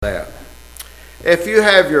that. If you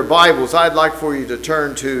have your Bibles, I'd like for you to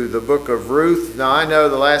turn to the book of Ruth. Now, I know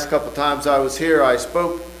the last couple times I was here, I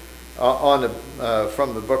spoke from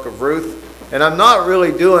the book of Ruth, and I'm not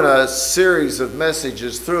really doing a series of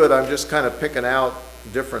messages through it. I'm just kind of picking out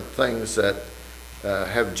different things that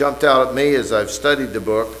have jumped out at me as I've studied the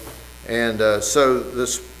book. And so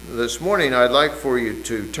this morning, I'd like for you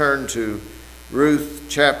to turn to Ruth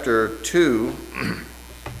chapter 2.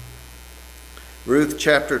 Ruth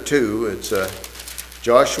chapter 2, it's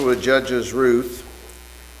Joshua judges Ruth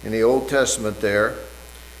in the Old Testament there.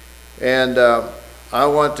 And I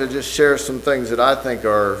want to just share some things that I think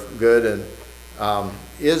are good. And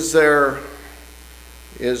is there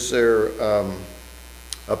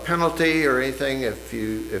a penalty or anything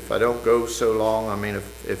if I don't go so long? I mean,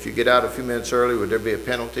 if you get out a few minutes early, would there be a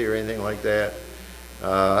penalty or anything like that?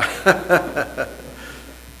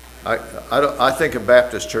 I think in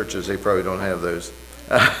Baptist churches, they probably don't have those.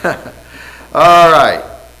 All right.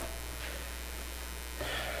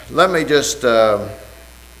 Let me just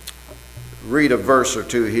read a verse or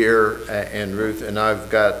two here in Ruth, and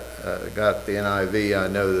I've got the NIV. I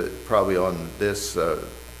know that probably on this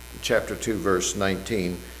chapter 2, verse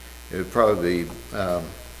 19, it would probably be,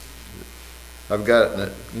 I've got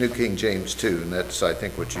the New King James too, and that's, I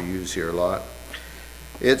think, what you use here a lot.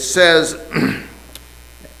 It says,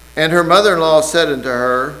 "And her mother-in-law said unto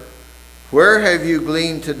her, Where have you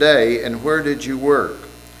gleaned today, and where did you work?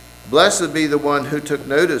 Blessed be the one who took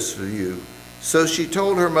notice of you. So she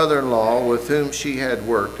told her mother-in-law with whom she had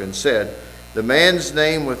worked, and said, The man's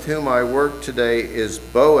name with whom I work today is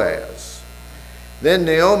Boaz. Then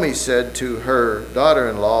Naomi said to her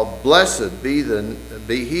daughter-in-law, Blessed be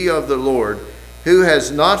he of the Lord, who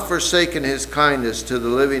has not forsaken his kindness to the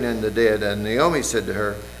living and the dead. And Naomi said to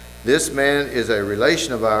her, This man is a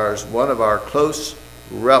relation of ours, one of our close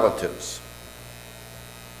relatives."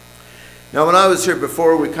 Now, when I was here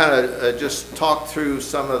before, we kind of just talked through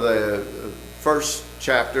some of the first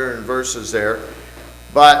chapter and verses there.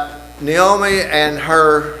 But Naomi and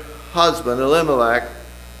her husband, Elimelech,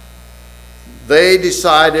 they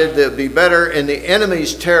decided that it would be better in the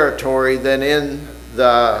enemy's territory than in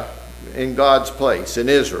God's place, in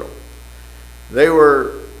Israel. They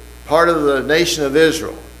were part of the nation of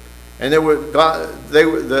Israel. And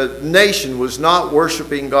the nation was not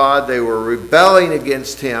worshiping God. They were rebelling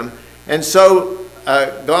against him. And so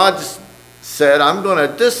God said, I'm going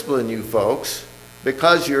to discipline you folks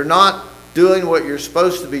because you're not doing what you're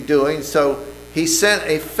supposed to be doing. So he sent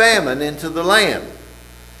a famine into the land.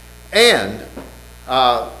 And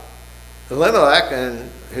Elimelech and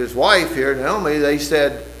his wife here, Naomi, they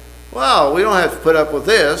said, well, we don't have to put up with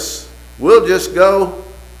this. We'll just go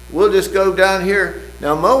down here.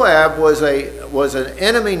 Now, Moab was an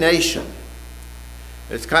enemy nation.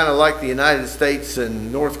 It's kind of like the United States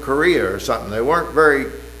and North Korea or something. They weren't very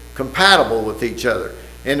compatible with each other.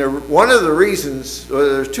 And one of the reasons,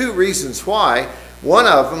 there's two reasons why. One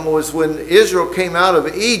of them was when Israel came out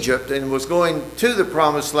of Egypt and was going to the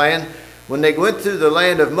Promised Land. When they went through the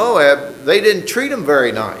land of Moab, they didn't treat them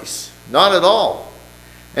very nice. Not at all.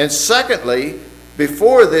 And secondly,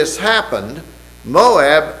 before this happened,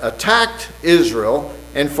 Moab attacked Israel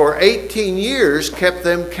and for 18 years kept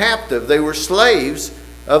them captive. They were slaves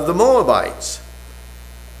of the Moabites.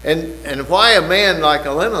 And why a man like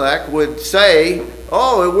Elimelech would say,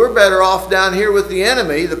 oh, we're better off down here with the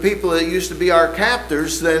enemy, the people that used to be our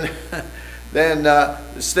captors, than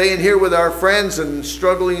staying here with our friends and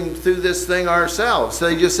struggling through this thing ourselves. So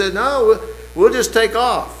they just said, no, we'll just take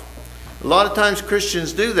off. A lot of times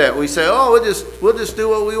Christians do that. We say, oh, we'll just do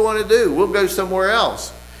what we want to do. We'll go somewhere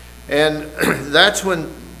else. And that's when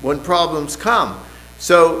problems come.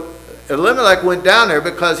 So Elimelech went down there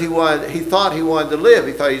because he thought he wanted to live.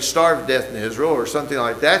 He thought he'd starve to death in Israel or something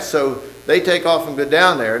like that. So they take off and go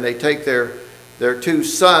down there, and they take their two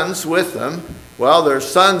sons with them. Well, their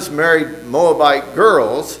sons married Moabite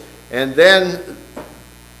girls, and then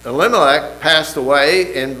Elimelech passed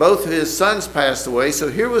away, and both of his sons passed away. So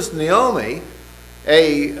here was Naomi,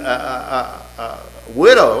 a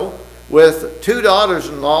widow, with two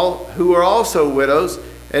daughters-in-law who were also widows,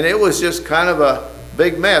 and it was just kind of a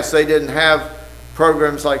big mess. They didn't have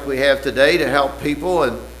programs like we have today to help people,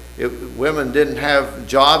 and women didn't have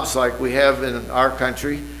jobs like we have in our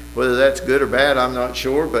country. Whether that's good or bad, I'm not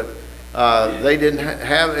sure, but they didn't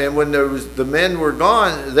have, and when the men were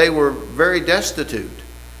gone, they were very destitute.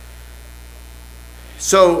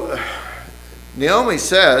 So Naomi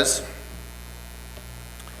says,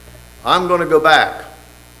 I'm going to go back.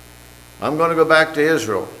 I'm going to go back to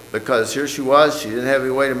Israel, because here she was. She didn't have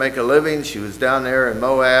any way to make a living. She was down there in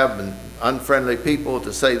Moab and unfriendly people,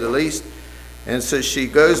 to say the least. And so she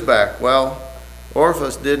goes back. Well,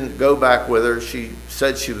 Orpah didn't go back with her. She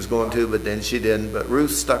said she was going to, but then she didn't. But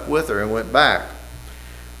Ruth stuck with her and went back.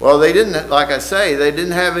 Well, they didn't, like I say, they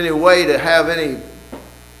didn't have any way to have any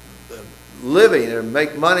living or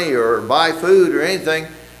make money or buy food or anything.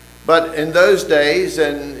 But in those days,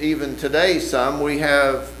 and even today some, we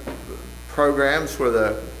have programs where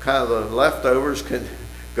the kind of the leftovers can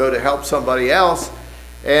go to help somebody else.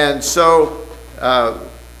 And so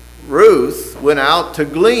Ruth went out to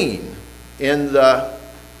glean in the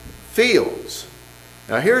fields.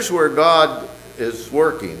 Now here's where God is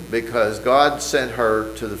working, because God sent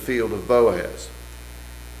her to the field of Boaz.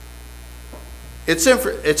 It's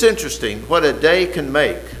interesting what a day can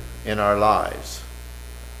make in our lives.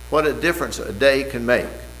 What a difference a day can make.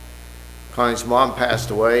 Connie's mom passed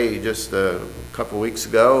away just a couple of weeks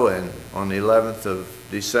ago, and on the 11th of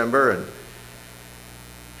December,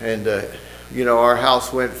 and you know, our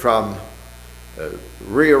house went from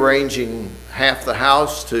rearranging half the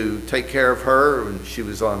house to take care of her, and she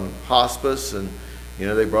was on hospice, and you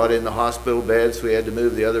know, they brought in the hospital bed, so we had to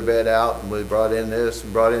move the other bed out, and we brought in this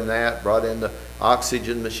and brought in that, brought in the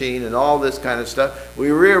oxygen machine and all this kind of stuff. We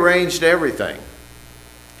rearranged everything,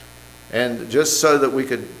 and just so that we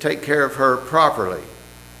could take care of her properly.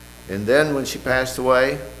 And then when she passed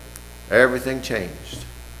away, everything changed.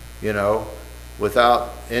 You know, without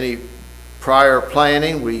any prior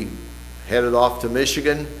planning, we headed off to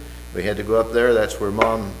Michigan. We had to go up there. That's where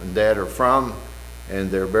Mom and Dad are from, and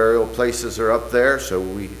their burial places are up there. So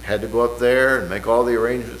we had to go up there and make all the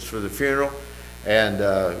arrangements for the funeral, and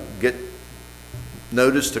get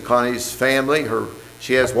notice to Connie's family.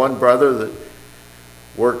 She has one brother that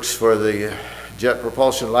works for the Jet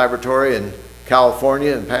Propulsion Laboratory in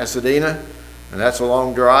California, in Pasadena, and that's a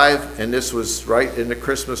long drive, and this was right in the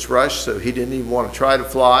Christmas rush, so he didn't even want to try to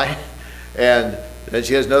fly. And then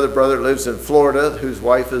she has another brother that lives in Florida, whose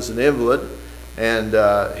wife is an invalid, and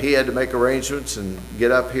he had to make arrangements and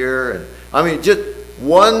get up here. And I mean, just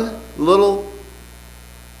one little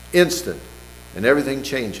instant and everything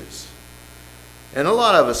changes. And a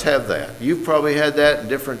lot of us have that. You've probably had that in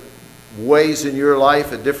different ways in your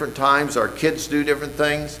life at different times. Our kids do different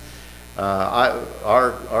things.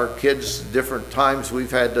 Our kids, different times,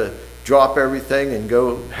 we've had to drop everything and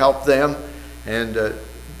go help them. And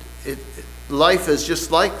life is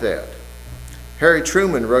just like that. Harry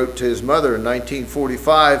Truman wrote to his mother in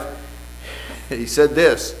 1945, he said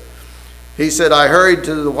this. He said, "I hurried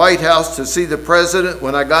to the White House to see the president.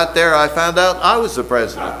 When I got there, I found out I was the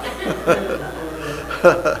president."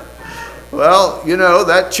 Well, you know,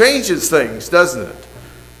 that changes things, doesn't it?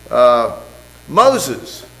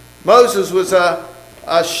 Moses was a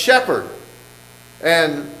shepherd,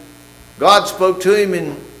 and God spoke to him,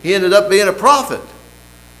 and he ended up being a prophet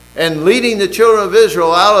and leading the children of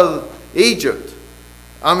Israel out of Egypt.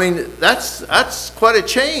 I mean, that's quite a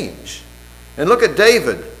change. And look at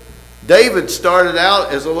David. David started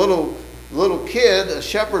out as a little kid, a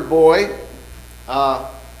shepherd boy,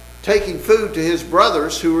 taking food to his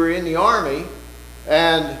brothers who were in the army,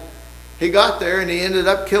 and he got there and he ended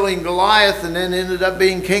up killing Goliath, and then ended up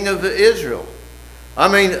being king of Israel. I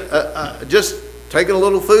mean, just taking a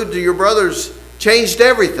little food to your brothers changed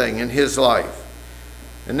everything in his life.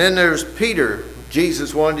 And then there's Peter.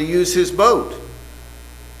 Jesus wanted to use his boat,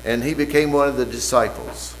 and he became one of the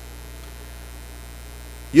disciples.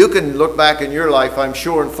 You can look back in your life, I'm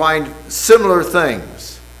sure, and find similar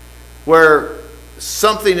things where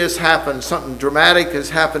something has happened, something dramatic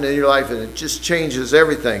has happened in your life, and it just changes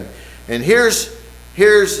everything. And here's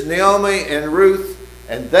Naomi and Ruth,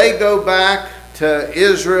 and they go back to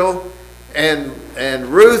Israel, and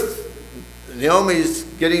Naomi's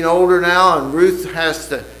getting older now, and Ruth has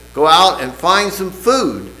to go out and find some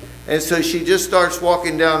food. And so she just starts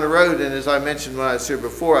walking down the road, and as I mentioned when I was here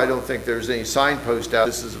before, I don't think there's any signpost out.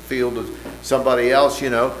 This is a field of somebody else,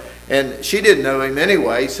 you know. And she didn't know him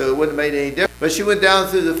anyway, so it wouldn't have made any difference. But she went down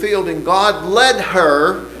through the field, and God led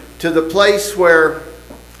her to the place where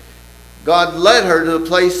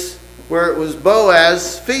it was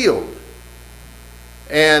Boaz's field.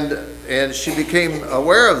 And she became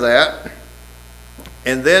aware of that.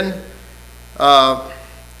 And then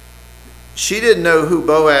she didn't know who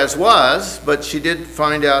Boaz was, but she did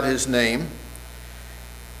find out his name.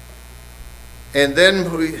 And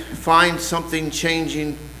then we find something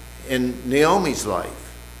changing in Naomi's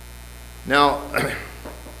life. Now,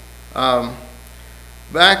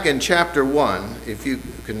 back in chapter 1, if you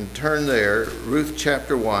can turn there, Ruth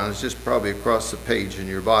chapter 1, it's just probably across the page in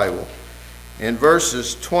your Bible. In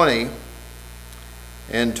verses 20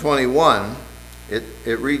 and 21,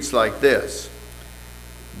 it reads like this.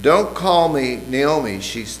 Don't call me Naomi,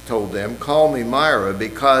 she told them. Call me Mara,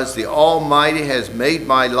 because the Almighty has made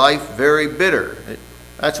my life very bitter.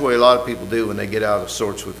 That's the way a lot of people do when they get out of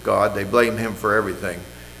sorts with God. They blame him for everything.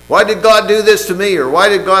 Why did God do this to me? Or why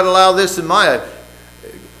did God allow this in my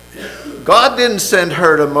life? God didn't send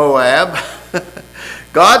her to Moab.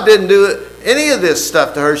 God didn't do any of this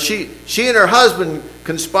stuff to her. She and her husband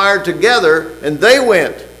conspired together, and they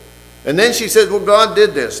went. And then she said, well, God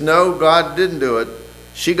did this. No, God didn't do it.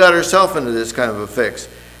 She got herself into this kind of a fix.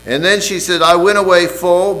 And then she said, I went away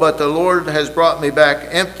full, but the Lord has brought me back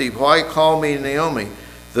empty. Why call me Naomi?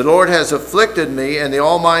 The Lord has afflicted me, and the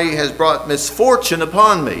Almighty has brought misfortune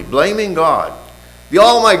upon me, blaming God. The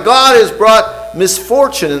Almighty God has brought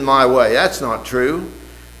misfortune in my way. That's not true.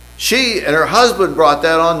 She and her husband brought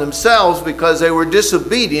that on themselves because they were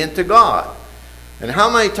disobedient to God. And how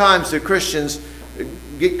many times do Christians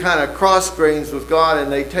get kind of cross-grains with God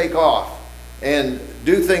and they take off and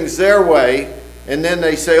do things their way, and then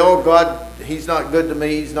they say, oh, God, he's not good to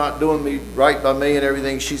me, he's not doing me right by me and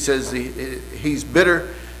everything. She says he's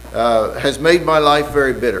bitter, has made my life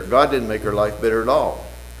very bitter. God didn't make her life bitter at all.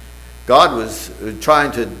 God was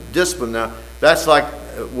trying to discipline. Now, that's like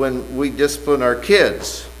when we discipline our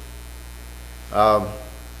kids.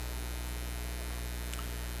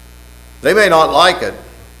 They may not like it,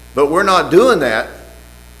 but we're not doing that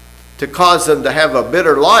to cause them to have a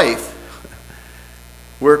bitter life.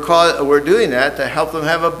 We're doing that to help them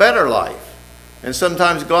have a better life. And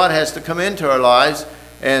sometimes God has to come into our lives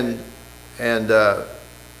and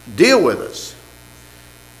deal with us.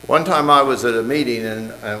 One time I was at a meeting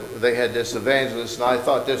and they had this evangelist, and I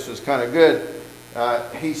thought this was kind of good.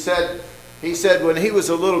 He said when he was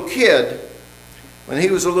a little kid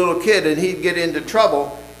and he'd get into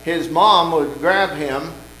trouble, his mom would grab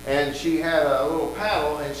him, and she had a little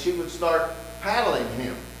paddle, and she would start paddling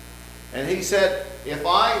him. And he said, if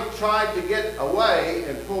I tried to get away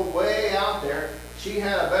and pulled way out there, she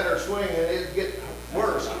had a better swing and it'd get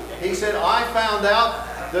worse. He said, I found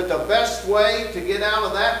out that the best way to get out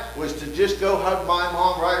of that was to just go hug my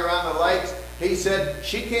mom right around the legs. He said,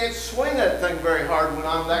 she can't swing that thing very hard when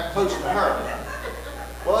I'm that close to her.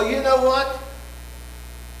 Well, you know what?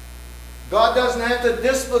 God doesn't have to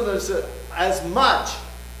discipline us as much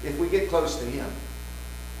if we get close to him.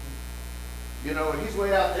 You know, when he's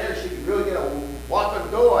way out there, she can really get a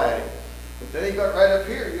whopping go at him. But then he got right up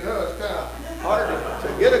here, you know, it's kind of hard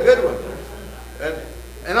to get a good one.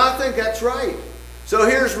 And I think that's right. So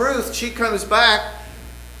here's Ruth. She comes back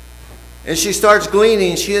and she starts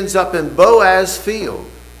gleaning. She ends up in Boaz's field.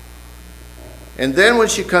 And then when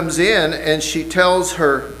she comes in and she tells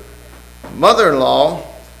her mother-in-law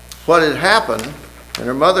what had happened, and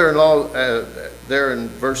her mother-in-law, there in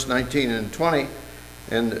verse 19 and 20,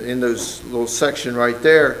 and in those little section right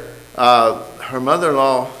there, her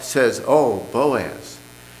mother-in-law says, oh, Boaz.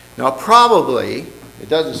 Now probably, it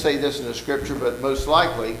doesn't say this in the scripture, but most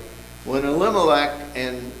likely, when Elimelech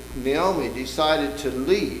and Naomi decided to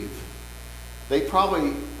leave, they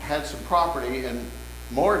probably had some property and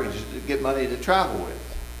mortgages to get money to travel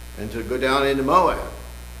with and to go down into Moab.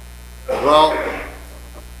 Well,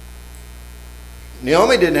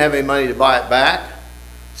 Naomi didn't have any money to buy it back,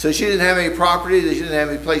 so she didn't have any property, she didn't have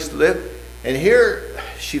any place to live. And here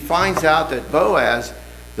she finds out that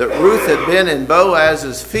Ruth had been in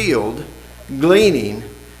Boaz's field gleaning,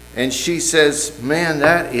 and she says, man,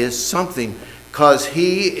 that is something, because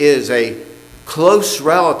he is a close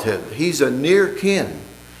relative. He's a near kin.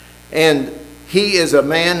 And he is a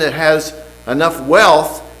man that has enough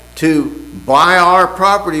wealth to buy our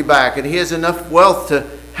property back, and he has enough wealth to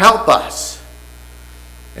help us.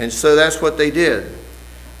 And so that's what they did.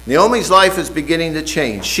 Naomi's life is beginning to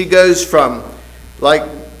change. She goes from, like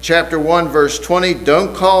chapter 1, verse 20,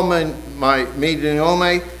 don't call me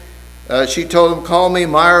Naomi. She told him, call me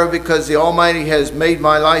Mara, because the Almighty has made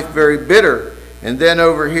my life very bitter. And then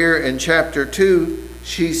over here in chapter 2,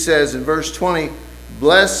 she says in verse 20,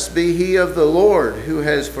 blessed be he of the Lord, who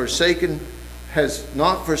has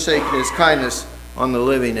not forsaken his kindness on the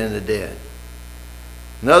living and the dead.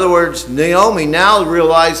 In other words, Naomi now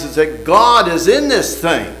realizes that God is in this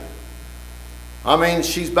thing. I mean,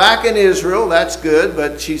 she's back in Israel, that's good,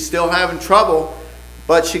 but she's still having trouble.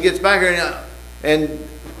 But she gets back here, and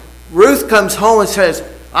Ruth comes home and says,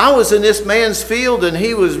 I was in this man's field, and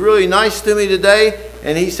he was really nice to me today,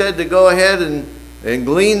 and he said to go ahead and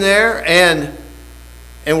glean there, and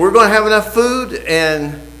we're going to have enough food.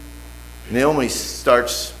 And Naomi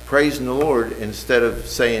starts praising the Lord instead of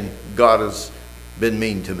saying, God has been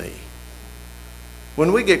mean to me.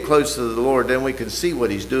 When we get close to the Lord, then we can see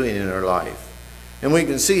what he's doing in our life. And we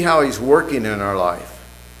can see how he's working in our life.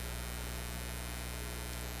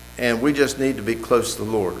 And we just need to be close to the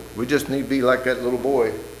Lord. We just need to be like that little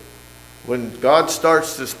boy. When God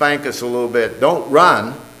starts to spank us a little bit, don't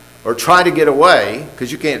run or try to get away,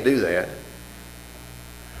 because you can't do that.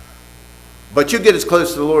 But you get as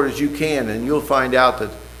close to the Lord as you can, and you'll find out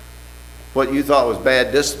that what you thought was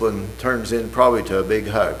bad discipline turns in probably to a big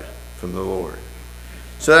hug from the Lord.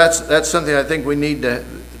 So that's something I think we need to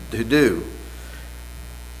do.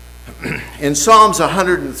 In Psalms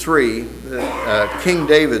 103, King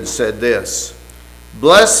David said this,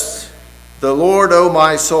 "Bless the Lord, O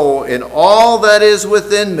my soul, in all that is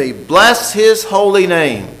within me. Bless his holy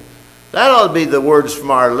name." That ought to be the words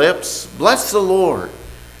from our lips. Bless the Lord.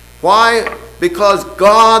 Why? Because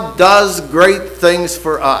God does great things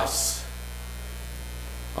for us.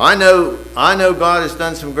 I know God has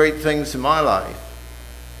done some great things in my life.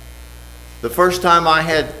 The first time I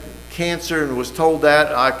had cancer and was told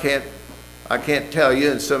that, I can't tell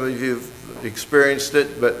you, and some of you have experienced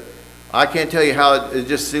it, but I can't tell you how it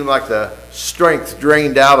just seemed like the strength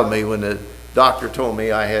drained out of me when the doctor told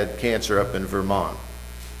me I had cancer up in Vermont.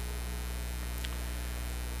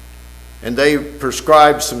 And they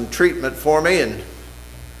prescribed some treatment for me, and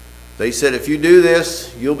they said, if you do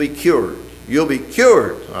this, you'll be cured. You'll be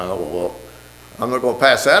cured. I thought, well, I'm not going to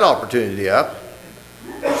pass that opportunity up.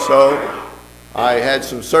 So I had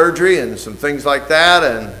some surgery and some things like that,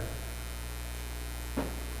 and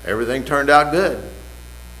everything turned out good.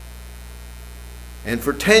 And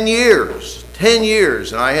for 10 years,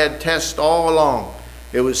 and I had tests all along,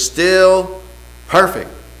 it was still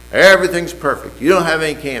perfect. Everything's perfect. You don't have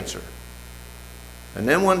any cancer. And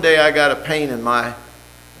then one day I got a pain in my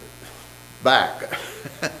back.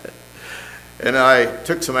 And I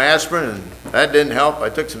took some aspirin, and that didn't help. I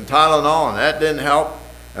took some Tylenol, and that didn't help.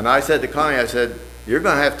 And I said to Connie, I said, you're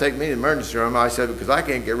going to have to take me to the emergency room. I said, because I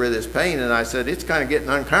can't get rid of this pain. And I said, it's kind of getting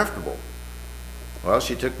uncomfortable. Well,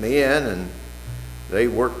 she took me in, and they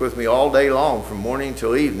worked with me all day long from morning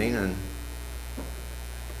till evening. And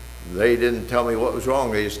they didn't tell me what was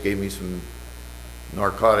wrong. They just gave me some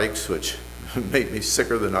narcotics, which made me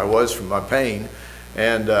sicker than I was from my pain.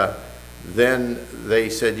 And then they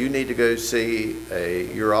said, you need to go see a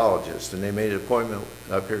urologist. And they made an appointment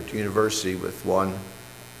up here at the university with one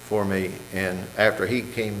for me. And after he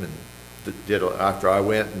came and after I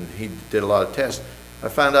went and he did a lot of tests, I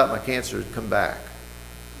found out my cancer had come back.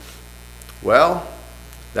 Well,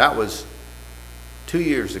 that was 2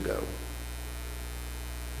 years ago.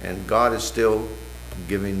 And God is still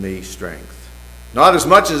giving me strength. Not as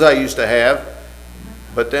much as I used to have,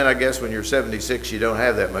 but then I guess when you're 76, you don't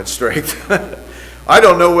have that much strength. I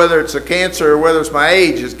don't know whether it's a cancer or whether it's my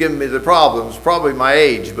age that's giving me the problems. Probably my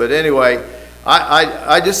age. But anyway,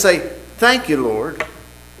 I just say, thank you, Lord.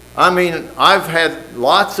 I mean, I've had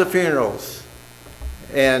lots of funerals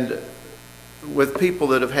and with people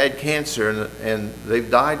that have had cancer and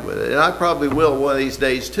they've died with it. And I probably will one of these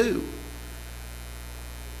days too.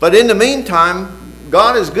 But in the meantime,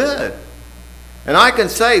 God is good. And I can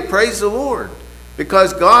say, praise the Lord,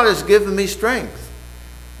 because God has given me strength.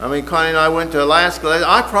 I mean, Connie and I went to Alaska.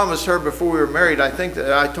 I promised her before we were married, I think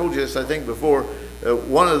that I told you this, I think before,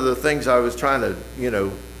 one of the things I was trying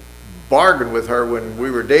to, bargain with her when we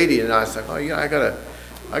were dating, and I said, oh, yeah, I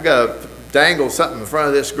gotta dangle something in front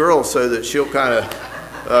of this girl so that she'll kind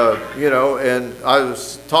of, and I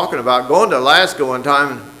was talking about going to Alaska one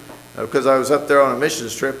time because I was up there on a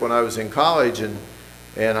missions trip when I was in college, and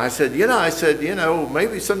I said,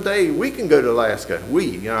 maybe someday we can go to Alaska.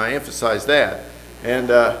 I emphasize that. And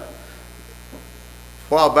a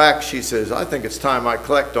while back she says, I think it's time I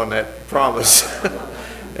collect on that promise.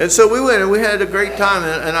 And so we went and we had a great time,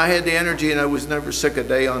 and I had the energy, and I was never sick a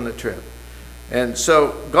day on the trip. And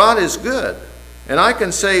so God is good. And I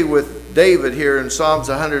can say with David here in Psalms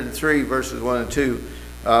 103 verses 1 and 2,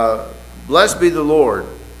 blessed be the Lord,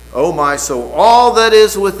 O my soul, all that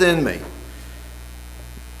is within me.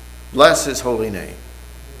 Bless his holy name.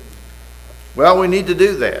 Well, we need to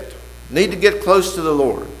do that. Need to get close to the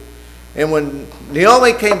Lord. And when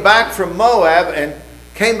Naomi came back from Moab and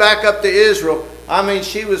came back up to Israel, I mean,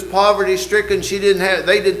 she was poverty stricken.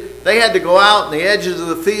 They had to go out in the edges of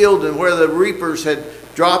the field and where the reapers had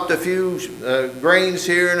dropped a few grains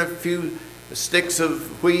here and a few sticks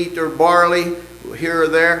of wheat or barley here or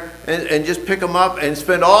there, and just pick them up and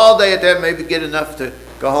spend all day at that, maybe get enough to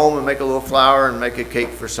go home and make a little flour and make a cake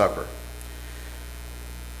for supper.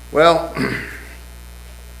 Well,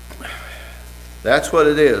 that's what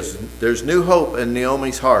it is. There's new hope in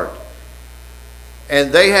Naomi's heart.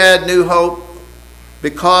 And they had new hope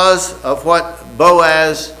because of what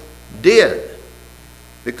Boaz did.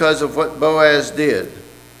 Because of what Boaz did.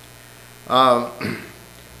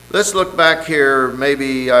 Let's look back here,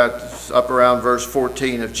 maybe up around verse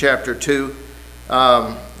 14 of chapter 2.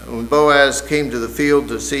 When Boaz came to the field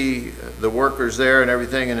to see the workers there and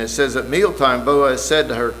everything, and it says at mealtime, Boaz said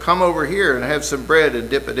to her, "Come over here and have some bread and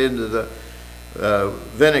dip it into the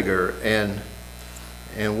vinegar."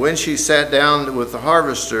 And when she sat down with the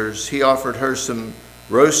harvesters, he offered her some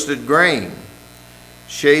roasted grain.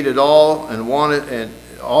 She ate it all and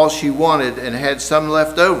all she wanted, and had some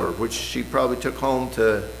left over, which she probably took home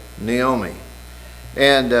to Naomi.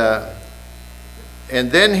 And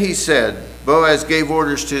then he said, Boaz gave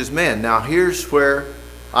orders to his men. Now here's where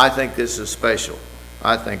I think this is special.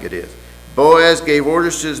 I think it is. Boaz gave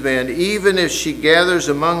orders to his men, even if she gathers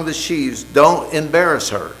among the sheaves, don't embarrass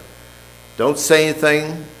her. Don't say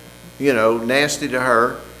anything, nasty to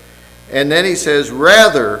her. And then he says,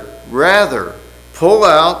 rather, pull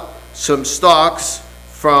out some stalks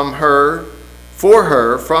for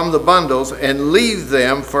her from the bundles and leave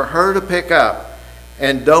them for her to pick up,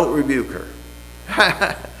 and don't rebuke her.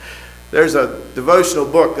 There's a devotional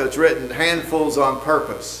book that's written, Handfuls on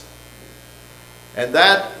Purpose. And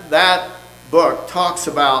that book talks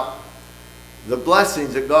about the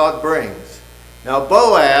blessings that God brings. Now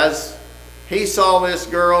Boaz, he saw this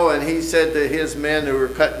girl, and he said to his men who were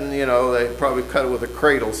cutting, they probably cut it with a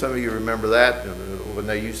cradle. Some of you remember that, when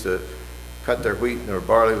they used to cut their wheat or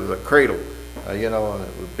barley with a cradle, on a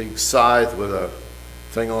big scythe with a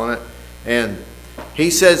thing on it. And he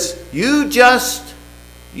says, you just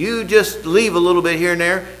leave a little bit here and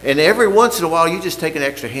there, and every once in a while you just take an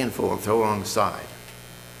extra handful and throw it on the side.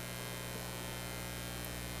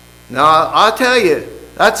 Now, I'll tell you,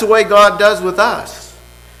 that's the way God does with us.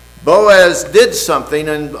 Boaz did something,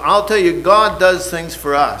 and I'll tell you, God does things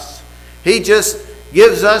for us. He just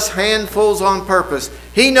gives us handfuls on purpose.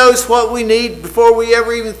 He knows what we need before we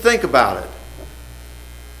ever even think about it.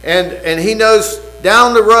 And He knows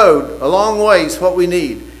down the road, a long ways, what we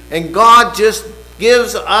need. And God just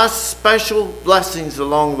gives us special blessings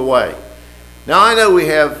along the way. Now, I know we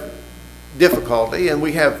have difficulty and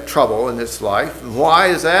we have trouble in this life. And why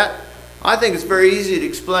is that? I think it's very easy to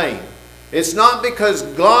explain. It's not because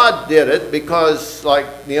God did it, because,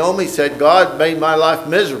 like Naomi said, God made my life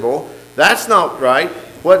miserable. That's not right.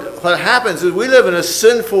 What happens is we live in a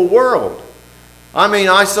sinful world. I mean,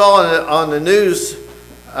 I saw on the news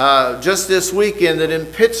just this weekend that in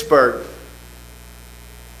Pittsburgh,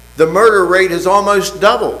 the murder rate has almost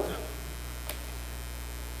doubled.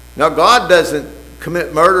 Now, God doesn't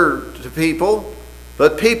commit murder to people,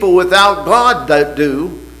 but people without God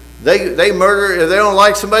do. They murder. If they don't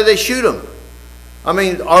like somebody, they shoot them. I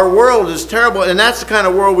mean, our world is terrible, and that's the kind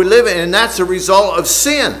of world we live in, and that's a result of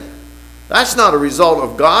sin. That's not a result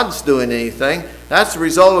of God's doing anything. That's the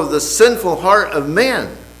result of the sinful heart of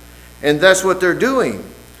men, and that's what they're doing.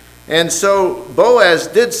 And so Boaz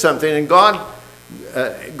did something, and God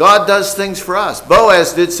does things for us.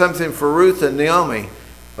 Boaz did something for Ruth and Naomi,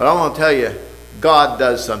 but I want to tell you, God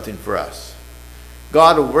does something for us.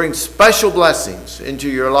 God will bring special blessings into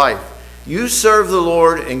your life. You serve the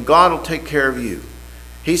Lord, and God will take care of you.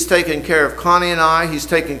 He's taken care of Connie and I. He's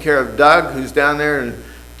taken care of Doug, who's down there in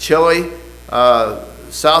Chile,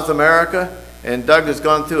 South America. And Doug has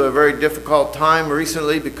gone through a very difficult time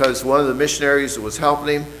recently because one of the missionaries that was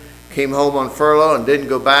helping him came home on furlough and didn't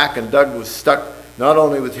go back. And Doug was stuck not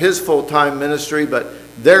only with his full-time ministry, but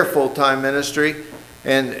their full-time ministry.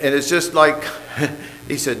 And it's just like,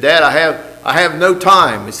 he said, Dad, I have no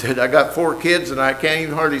time. He said, I got 4 kids and I can't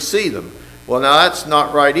even hardly see them. Well, now that's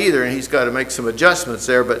not right either, and he's got to make some adjustments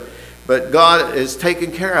there, but God is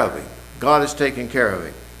taking care of him. God is taking care of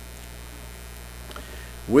him.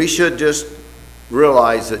 We should just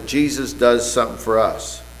realize that Jesus does something for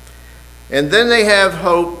us. And then they have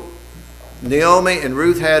hope. Naomi and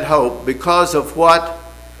Ruth had hope because of what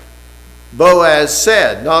Boaz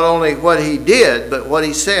said. Not only what he did, but what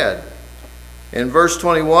he said. In verse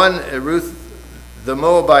 21, Ruth the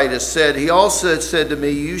Moabitess said, he also said to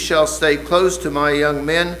me, you shall stay close to my young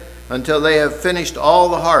men until they have finished all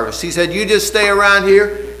the harvest. He said, you just stay around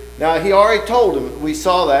here. Now, he already told him. We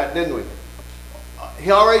saw that, didn't we? He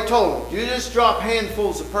already told him, you just drop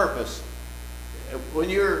handfuls of purpose. When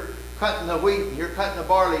you're cutting the wheat and you're cutting the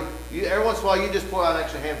barley, every once in a while you just pull out an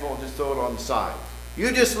extra handful and just throw it on the side.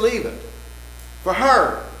 You just leave it. For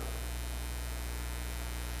her.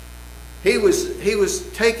 He was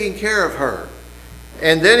taking care of her.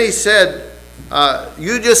 And then he said,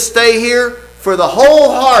 you just stay here for the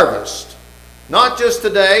whole harvest. Not just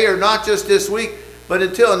today or not just this week, but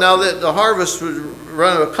until now that the harvest would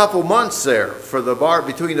run a couple months there for the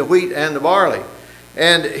between the wheat and the barley.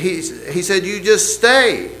 And he said, you just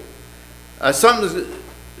stay.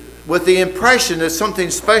 with the impression that something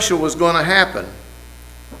special was going to happen.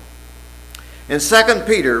 In 2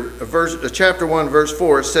 Peter chapter 1, verse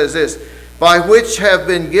 4, it says this, by which have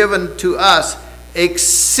been given to us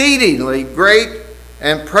exceedingly great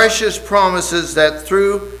and precious promises, that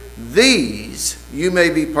through these you may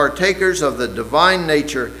be partakers of the divine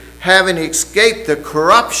nature, having escaped the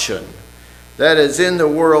corruption that is in the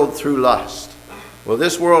world through lust. Well,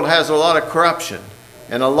 this world has a lot of corruption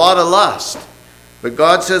and a lot of lust, but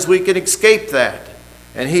God says we can escape that,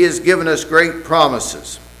 and He has given us great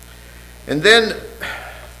promises. And then,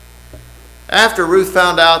 after Ruth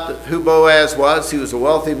found out who Boaz was, he was a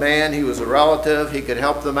wealthy man, he was a relative, he could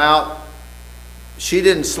help them out, she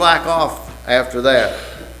didn't slack off after that.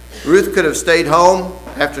 Ruth could have stayed home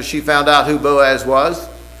after she found out who Boaz was.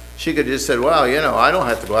 She could have just said, well, you know, I don't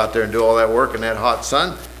have to go out there and do all that work in that hot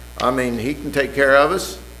sun. I mean, he can take care of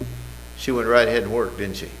us. She went right ahead and worked,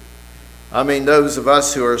 didn't she? I mean, those of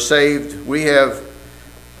us who are saved, we have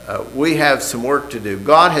some work to do.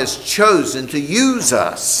 God has chosen to use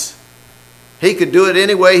us. He could do it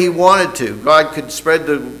any way He wanted to. God could spread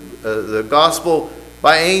the gospel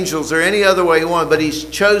by angels or any other way He wanted, but He's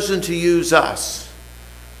chosen to use us.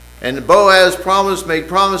 And Boaz made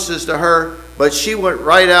promises to her, but she went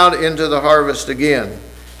right out into the harvest again.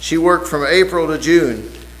 She worked from April to June,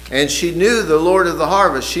 and she knew the Lord of the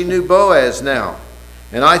harvest. She knew Boaz now.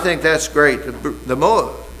 And I think that's great.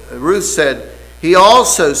 Ruth said, he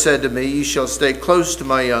also said to me, you shall stay close to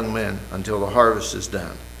my young men until the harvest is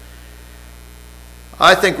done.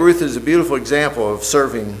 I think Ruth is a beautiful example of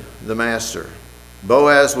serving the master.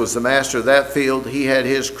 Boaz was the master of that field. He had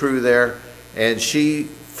his crew there, and she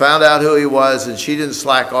found out who he was, and she didn't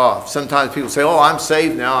slack off. Sometimes people say, oh, I'm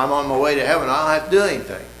saved now. I'm on my way to heaven. I don't have to do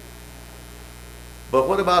anything. But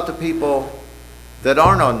what about the people that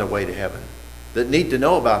aren't on their way to heaven, that need to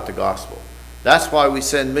know about the gospel? That's why we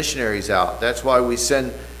send missionaries out. That's why we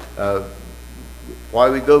why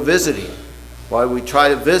we go visiting, why we try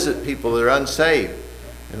to visit people that are unsaved.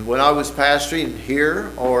 And when I was pastoring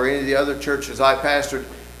here or any of the other churches I pastored,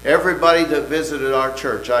 everybody that visited our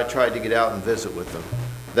church, I tried to get out and visit with them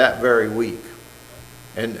that very week.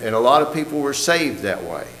 And a lot of people were saved that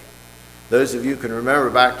way. Those of you who can remember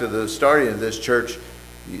back to the starting of this church,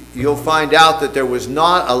 you'll find out that there was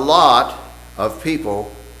not a lot of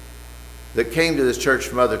people that came to this church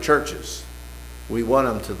from other churches. We won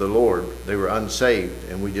them to the Lord. They were unsaved,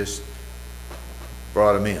 and we just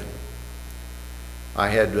brought them in. I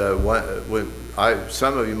had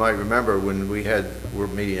some of you might remember when we were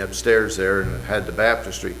meeting upstairs there and had the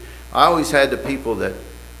baptistry. I always had the people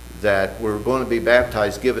that were going to be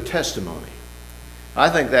baptized give a testimony. I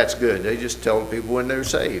think that's good. They just tell people when they're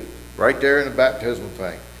saved, right there in the baptismal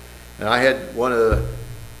thing. And I had one of the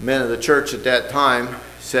men of the church at that time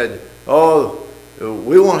said, oh,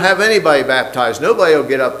 we won't have anybody baptized. Nobody will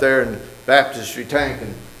get up there in the baptistry tank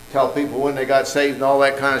and tell people when they got saved and all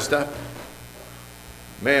that kind of stuff.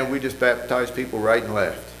 Man, we just baptize people right and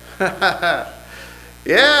left.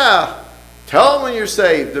 Yeah. Tell them when you're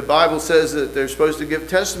saved. The Bible says that they're supposed to give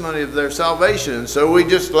testimony of their salvation, and so we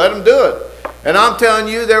just let them do it. And I'm telling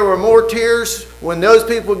you, there were more tears when those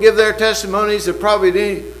people give their testimonies than probably at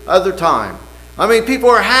any other time. I mean, people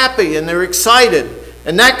are happy and they're excited.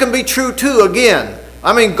 And that can be true too, again.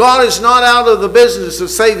 I mean, God is not out of the business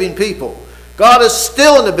of saving people. God is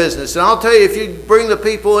still in the business. And I'll tell you, if you bring the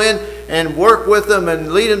people in and work with them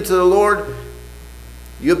and lead them to the Lord,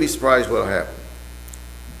 you'll be surprised what will happen.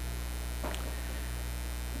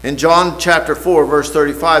 In John chapter 4, verse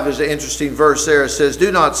 35, there's an interesting verse there. It says,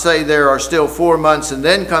 do not say there are still 4 months and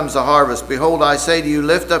then comes the harvest. Behold, I say to you,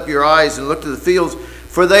 lift up your eyes and look to the fields,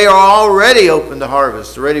 for they are already open to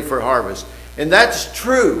harvest, ready for harvest. And that's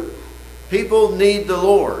true. People need the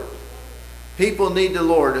Lord. People need the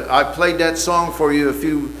Lord. I played that song for you a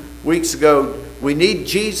few weeks ago. We need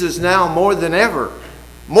Jesus now more than ever.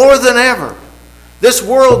 More than ever. This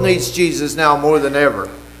world needs Jesus now more than ever.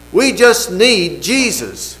 We just need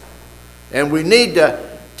Jesus. And we need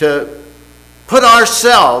to put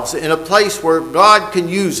ourselves in a place where God can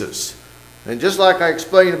use us. And just like I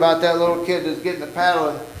explained about that little kid that's getting the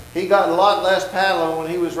paddling, he got a lot less paddling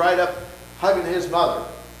when he was right up hugging his mother.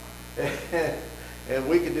 And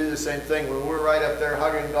we can do the same thing when we're right up there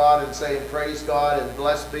hugging God and saying, praise God and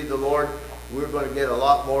blessed be the Lord. We're going to get a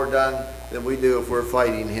lot more done than we do if we're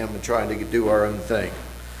fighting Him and trying to do our own thing.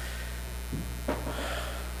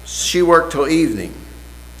 She worked till evening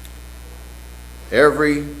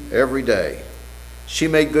every day. She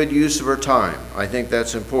made good use of her time. I think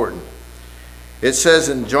that's important. It says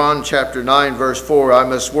in John chapter 9, verse 4, I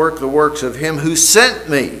must work the works of Him who sent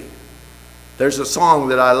me. There's a song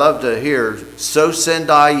that I love to hear, So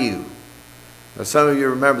Send I You. Now, some of you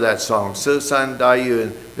remember that song, So Send I You.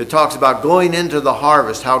 And it talks about going into the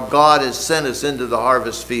harvest, how God has sent us into the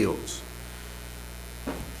harvest fields.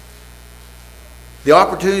 The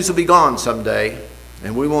opportunities will be gone someday,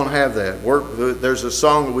 and we won't have that. There's a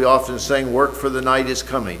song that we often sing, Work for the Night is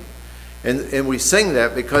Coming. And we sing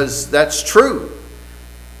that because that's true.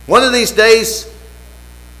 One of these days,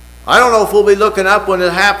 I don't know if we'll be looking up when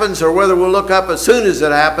it happens or whether we'll look up as soon as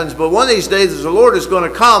it happens, but one of these days the Lord is going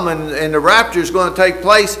to come and the rapture is going to take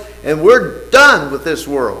place and we're done with this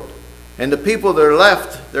world. And the people that are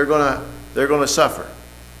left, they're going to suffer.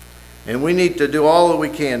 And we need to do all that we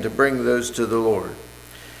can to bring those to the Lord.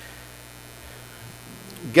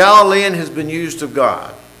 Galilean has been used of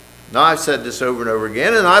God. Now, I've said this over and over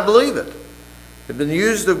again, and I believe it. It's been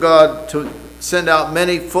used of God to send out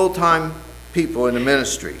many full-time people in the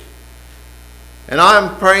ministry. And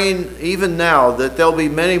I'm praying even now that there'll be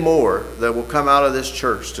many more that will come out of this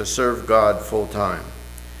church to serve God full-time.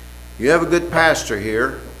 You have a good pastor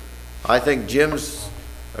here. I think Jim's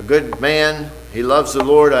a good man. He loves the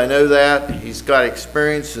Lord. I know that. He's got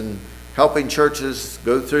experience in helping churches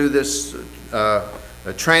go through this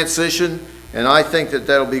transition. And I think that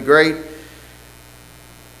that'll be great.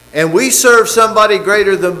 And we serve somebody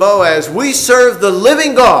greater than Boaz. We serve the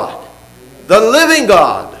living God. The living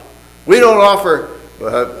God. We don't offer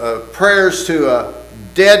prayers to a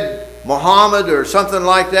dead Muhammad or something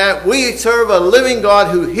like that. We serve a living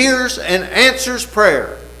God who hears and answers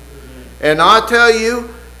prayer. And I tell you,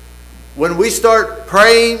 when we start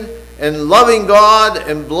praying and loving God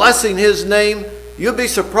and blessing His name, you'll be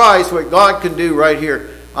surprised what God can do right here.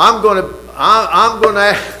 I'm going to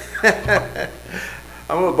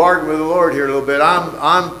bargain with the Lord here a little bit.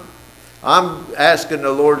 I'm asking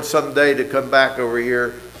the Lord someday to come back over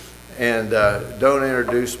here and don't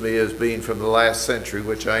introduce me as being from the last century,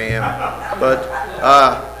 which I am. But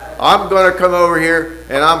I'm going to come over here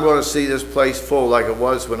and I'm going to see this place full like it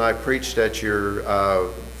was when I preached at your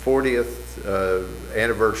 40th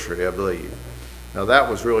anniversary, I believe. Now that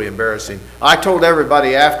was really embarrassing. I told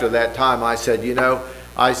everybody after that time, I said,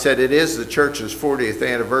 it is the church's 40th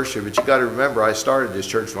anniversary, but you got to remember I started this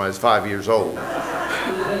church when I was 5 years old.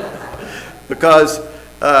 Because,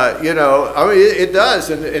 it does.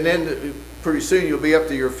 And then pretty soon you'll be up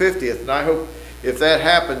to your 50th. And I hope if that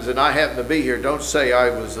happens and I happen to be here, don't say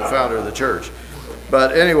I was the founder of the church.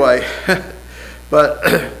 But anyway,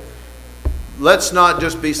 let's not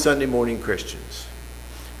just be Sunday morning Christians.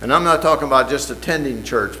 And I'm not talking about just attending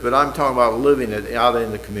church, but I'm talking about living it out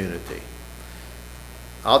in the community.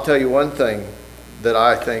 I'll tell you one thing that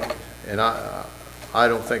I think, and I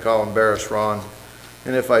don't think I'll embarrass Ron,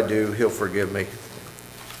 and if I do, he'll forgive me.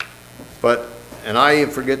 And I even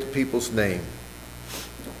forget the people's name.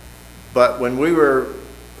 But when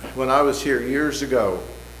I was here years ago,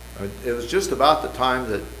 it was just about the time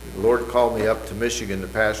that the Lord called me up to Michigan to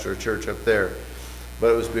pastor a church up there.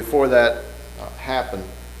 But it was before that happened.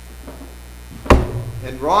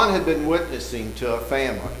 And Ron had been witnessing to a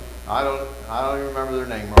family. I don't even remember their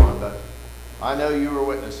name, Ron, but I know you were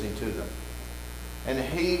witnessing to them. And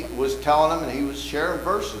he was telling them, and he was sharing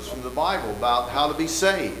verses from the Bible about how to be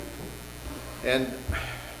saved. And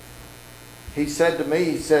he said to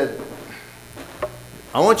me,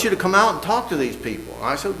 I want you to come out and talk to these people. And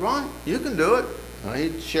I said, Ron, you can do it. And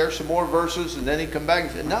he'd share some more verses, and then he'd come back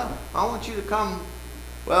and say, no, I want you to come.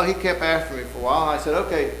 Well, he kept after me for a while, and I said,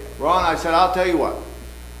 okay, Ron, I'll tell you what.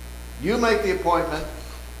 You make the appointment,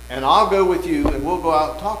 and I'll go with you, and we'll go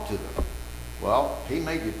out and talk to them. Well, he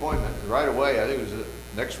made the appointment right away. I think it was the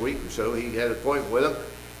next week or so. He had an appointment with them.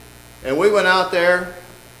 And we went out there,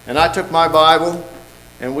 and I took my Bible,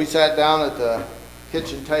 and we sat down at the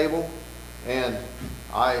kitchen table, and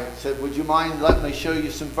I said, would you mind letting me show you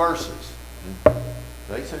some verses? And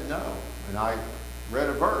they said no. And I read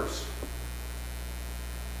a verse.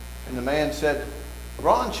 And the man said,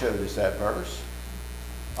 Ron showed us that verse.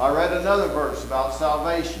 I read another verse about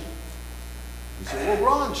salvation. He said,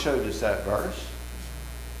 well, Ron showed us that verse.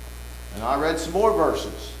 And I read some more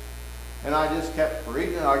verses. And I just kept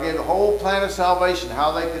reading. I gave the whole plan of salvation,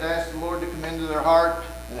 how they could ask the Lord to come into their heart,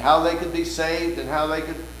 and how they could be saved, and how they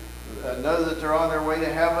could know that they're on their way to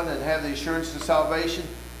heaven and have the assurance of salvation.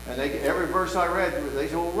 And every verse I read, they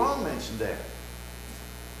said, well, Ron mentioned that.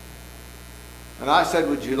 And I said,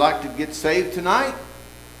 would you like to get saved tonight?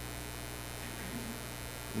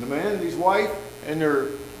 And the man and his wife and their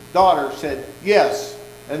daughter said, yes.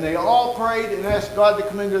 And they all prayed and asked God to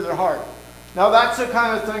come into their heart. Now that's the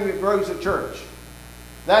kind of thing that grows a church.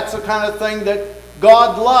 That's the kind of thing that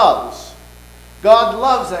God loves. God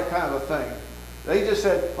loves that kind of a thing. They just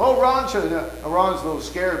said, oh, Ron should. Ron's a little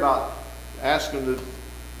scared about asking to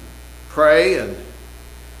pray and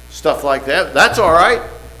stuff like that. That's all right.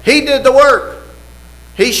 He did the work.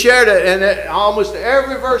 He shared it. And almost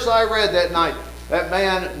every verse I read that night, that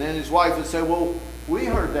man and his wife would say, well, we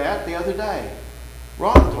heard that the other day.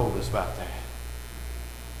 Ron told us about that.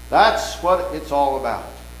 That's what it's all about.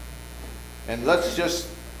 And let's just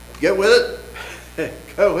get with it,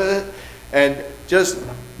 go with it, and just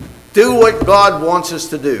do what God wants us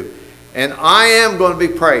to do. And I am going to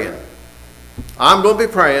be praying. I'm going to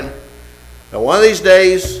be praying that one of these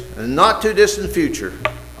days, in the not too distant future,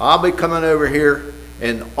 I'll be coming over here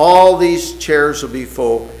and all these chairs will be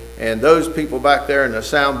full. And those people back there in the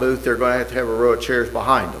sound booth, they're going to have a row of chairs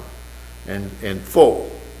behind them. And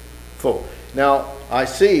full. Now, I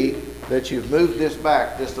see that you've moved this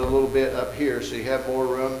back just a little bit up here so you have more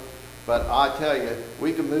room. But I tell you,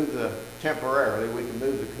 we can move temporarily, we can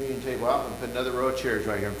move the communion table out and put another row of chairs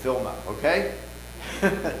right here and fill them up, okay?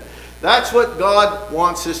 That's what God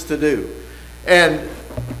wants us to do. And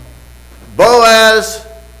Boaz,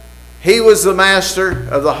 he was the master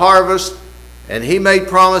of the harvest, and he made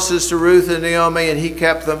promises to Ruth and Naomi, and he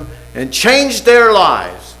kept them and changed their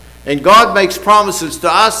lives. And God makes promises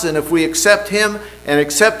to us, and if we accept him and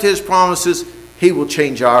accept his promises, he will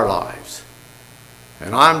change our lives.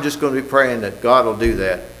 And I'm just going to be praying that God will do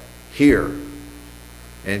that here.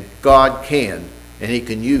 And God can, and he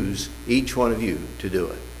can use each one of you to do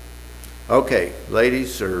it. Okay,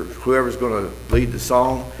 ladies, or whoever's going to lead the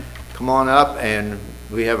song, come on up, and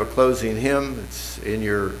we have a closing hymn. It's in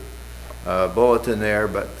your bulletin there,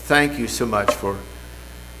 but thank you so much for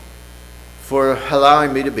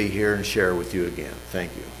allowing me to be here and share with you again.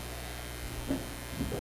 Thank you.